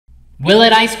Will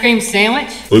it ice cream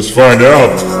sandwich? Let's find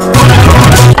out.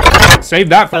 Save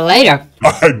that for later.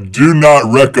 I do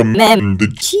not recommend the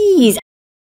Cheese.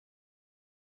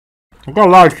 I've got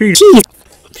a lot of cheese. Cheese.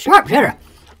 Sharp hitter.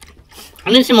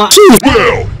 I need some more.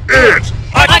 Well,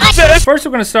 First,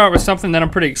 we're going to start with something that I'm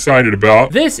pretty excited excited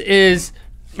about This is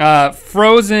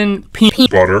frozen peanut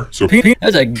butter. So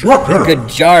That's a good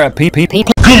jar of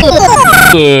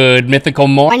good mythical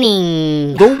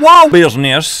morning. The wall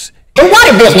business. The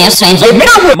water business seems a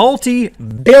bit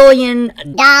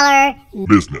Multi-billion-dollar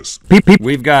business.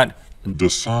 We've got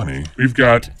Dasani. We've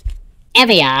got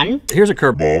Evian. here's a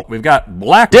curveball. ball. We've got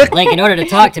black dick. Link, in order to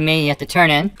talk to me, you have to turn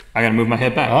in. I gotta move my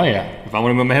head back. Oh, yeah. If I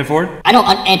want to move my head forward. I don't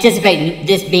anticipate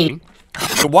this being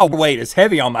The wall weight is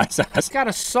heavy on my side. It's got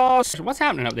a sauce. What's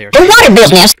happening up there? the water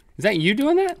business. Is that you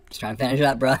doing that? Just trying to finish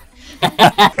up, bro.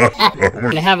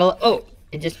 To have a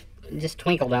it just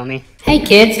twinkled on me. Hey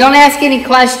kids, don't ask any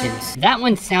questions. That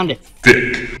one sounded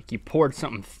Thick. like you poured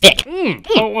something Thick. Mm.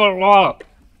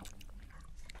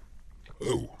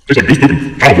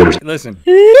 Listen,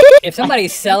 If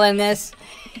somebody's selling this,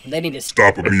 they need to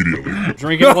Stop immediately.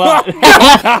 Drink it a lot.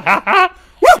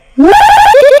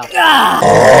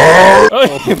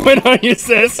 It went on you,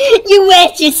 sis. You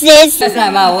wet your sis. That's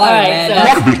not my water,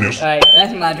 man. Business.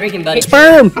 That's my drinking buddy.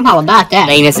 Sperm. I'm all about that.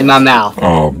 Anus in my mouth.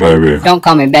 Oh, baby. Don't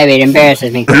call me baby, it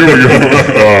embarrasses me.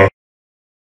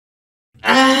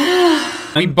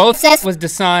 We both said was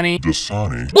Dasani.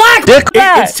 Dasani. Black dick.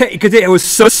 Because it was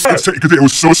so. Because it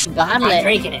was so. I'm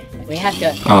drinking it. We have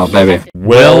to. Oh, baby.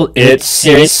 Well, it's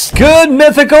sis. Good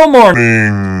mythical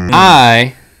morning.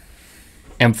 I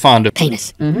am fond of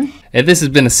Penis. And this has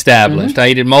been established. I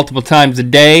eat it multiple times a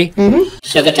day,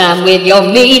 Sugar time with your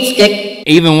meat stick.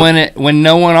 even when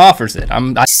no one offers it.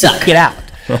 I suck it out.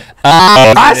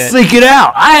 I seek it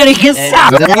out. I had to get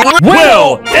out.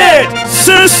 Well, it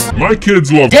sis. My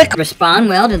kids love. Dick. Respond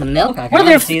well to the milk. I What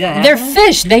are can see that. they're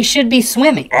fish. They should be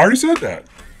swimming. I already said that.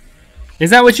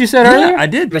 Is that what you said earlier? I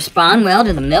did. Respond well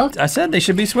to the milk. I said they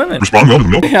should be swimming. Respond well to the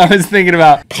milk. I was thinking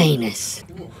about Penis.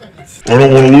 I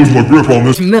don't want to lose my grip on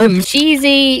this.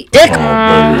 Cheesy. Dick.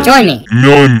 Oh, baby. Join me.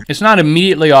 Million. it's not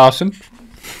immediately awesome.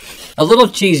 A little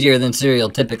cheesier than cereal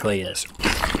typically is.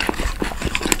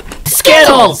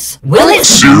 Skittles. Will it?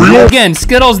 Cereal? Again,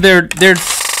 Skittles, they're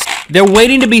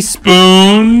waiting to be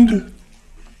spooned.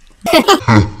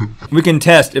 We can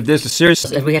test if this is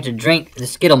serious. If we have to drink the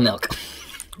Skittle milk.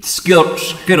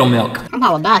 Skittle milk. I'm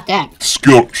all about that.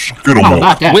 Skilt. Skittle milk.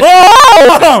 About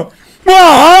that.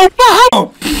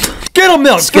 Whoa! Skittle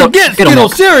milk. Forget Skittle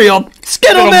cereal.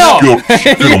 Skittle milk.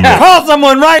 Skittle milk. Call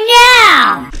someone right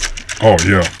Yeah. Oh,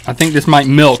 yeah. I think this might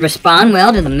milk. Respond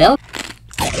well to the milk.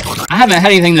 I haven't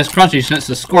had anything this crunchy since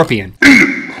the scorpion.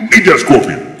 Eat that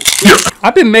scorpion. Yeah.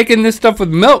 I've been making this stuff with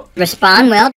milk. Respond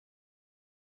well.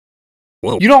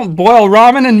 You don't boil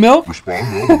ramen in milk?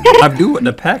 Respond well. I do what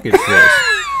the package says.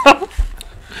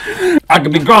 I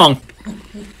could be wrong.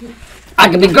 I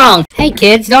could be wrong. Hey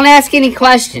kids, don't ask any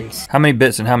questions. How many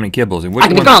bits and how many kibbles? And which I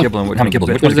could be one's wrong. kibble and how many kibbles?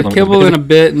 Which There's one's a kibble and a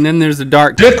bit, and then there's a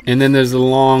dark, and then there's a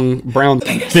long brown.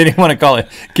 They didn't want to call it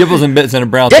kibbles and bits and a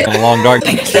brown stick on a long dark.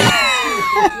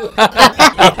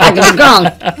 I could be wrong.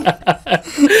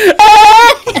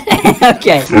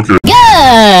 Okay.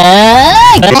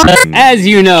 As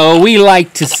you know, we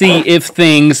like to see if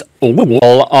things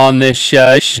on this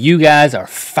show. You guys are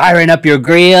firing up your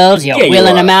grills, you're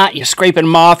wheeling them out, you're scraping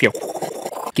them off, you're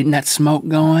getting that smoke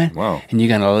going. Wow. And you're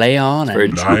gonna lay on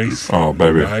and Nice. Oh,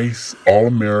 baby. Nice.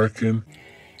 All-American.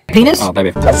 Penis. Oh,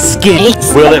 baby. skin.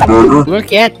 Will it burger?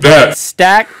 Look at That.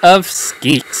 stack of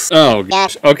skeets. Oh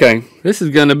gosh. Okay. This is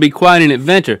gonna be quite an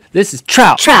adventure. This is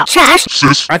trout. Trout. Trash.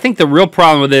 Sis. I think the real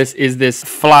problem with this is this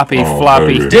floppy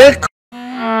baby. dick.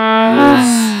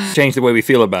 Change the way we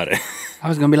feel about it. I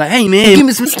was gonna be like, hey man, give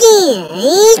me some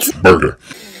Burger.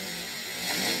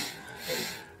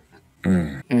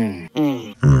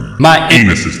 My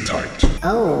Anus is tight.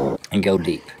 And go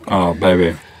deep. Oh,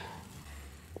 baby.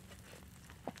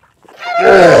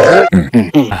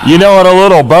 You know what a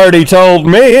little birdie told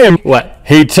me? What?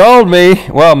 He told me,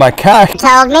 well, my cock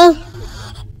Told me.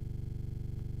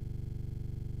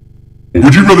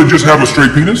 Would you rather just have a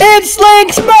straight penis? It's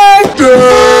Link's birthday!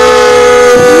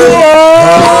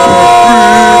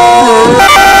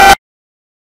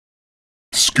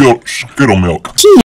 Skittle milk.